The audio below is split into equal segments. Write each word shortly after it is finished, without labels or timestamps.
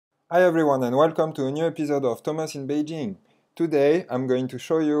Hi everyone and welcome to a new episode of Thomas in Beijing. Today I'm going to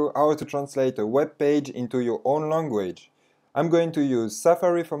show you how to translate a web page into your own language. I'm going to use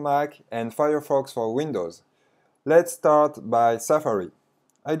Safari for Mac and Firefox for Windows. Let's start by Safari.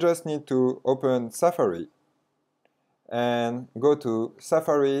 I just need to open Safari and go to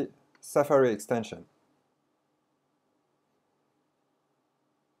Safari extension.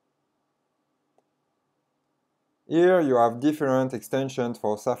 Here you have different extensions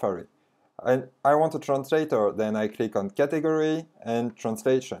for Safari. I want a translator, then I click on Category and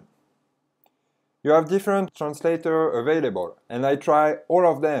Translation. You have different translators available, and I try all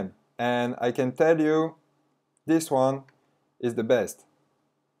of them, and I can tell you this one is the best.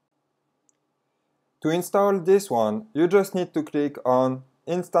 To install this one, you just need to click on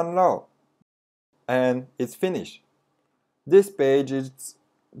Instant Law, and it's finished. This page is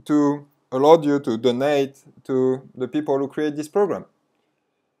to allow you to donate to the people who create this program.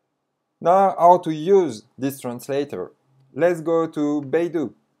 Now, how to use this translator? Let's go to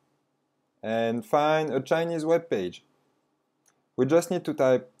Baidu and find a Chinese web page. We just need to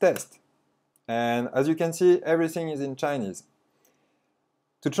type test, and as you can see, everything is in Chinese.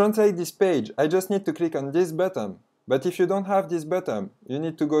 To translate this page, I just need to click on this button, but if you don't have this button, you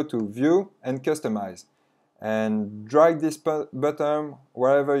need to go to View and Customize and drag this button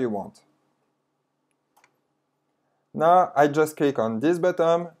wherever you want. Now I just click on this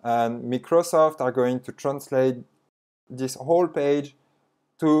button and Microsoft are going to translate this whole page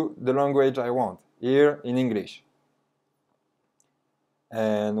to the language I want, here in English.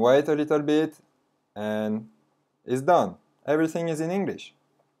 And wait a little bit and it's done. Everything is in English.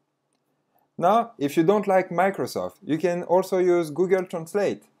 Now, if you don't like Microsoft, you can also use Google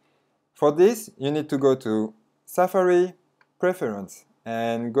Translate. For this, you need to go to Safari, Preference,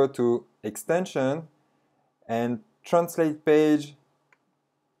 and go to Extension and Translate page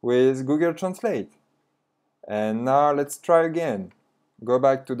with Google Translate. And now let's try again. Go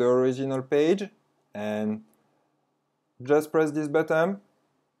back to the original page and just press this button.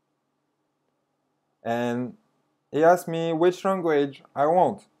 And he asks me which language I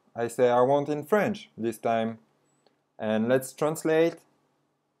want. I say I want in French this time. And let's translate.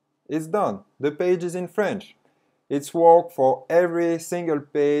 It's done. The page is in French. It's work for every single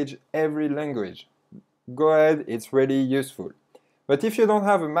page, every language. Go ahead, it's really useful. But if you don't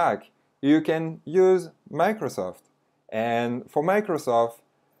have a Mac, you can use Microsoft. And for Microsoft,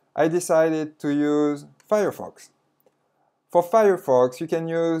 I decided to use Firefox. For Firefox, you can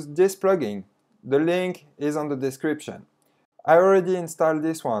use this plugin. The link is on the description. I already installed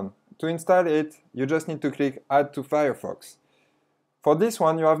this one. To install it, you just need to click Add to Firefox. For this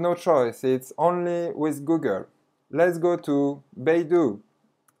one, you have no choice. It's only with Google. Let's go to Baidu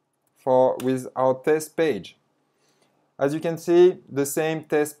with our test page. As you can see, the same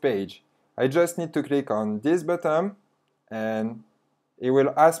test page. I just need to click on this button and it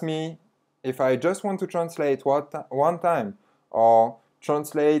will ask me if I just want to translate one time or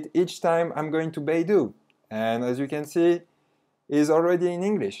translate each time I'm going to Baidu. And as you can see, it's already in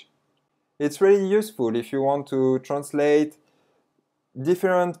English. It's really useful if you want to translate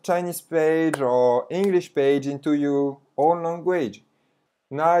different Chinese page or English page into your own language.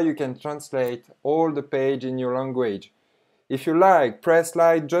 Now you can translate all the page in your language. If you like, press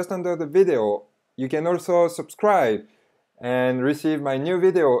like just under the video. You can also subscribe and receive my new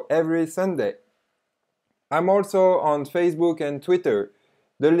video every Sunday. I'm also on Facebook and Twitter.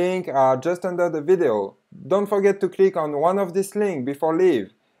 The links are just under the video. Don't forget to click on one of these links before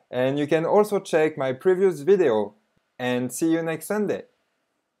leave. And you can also check my previous video. And see you next Sunday.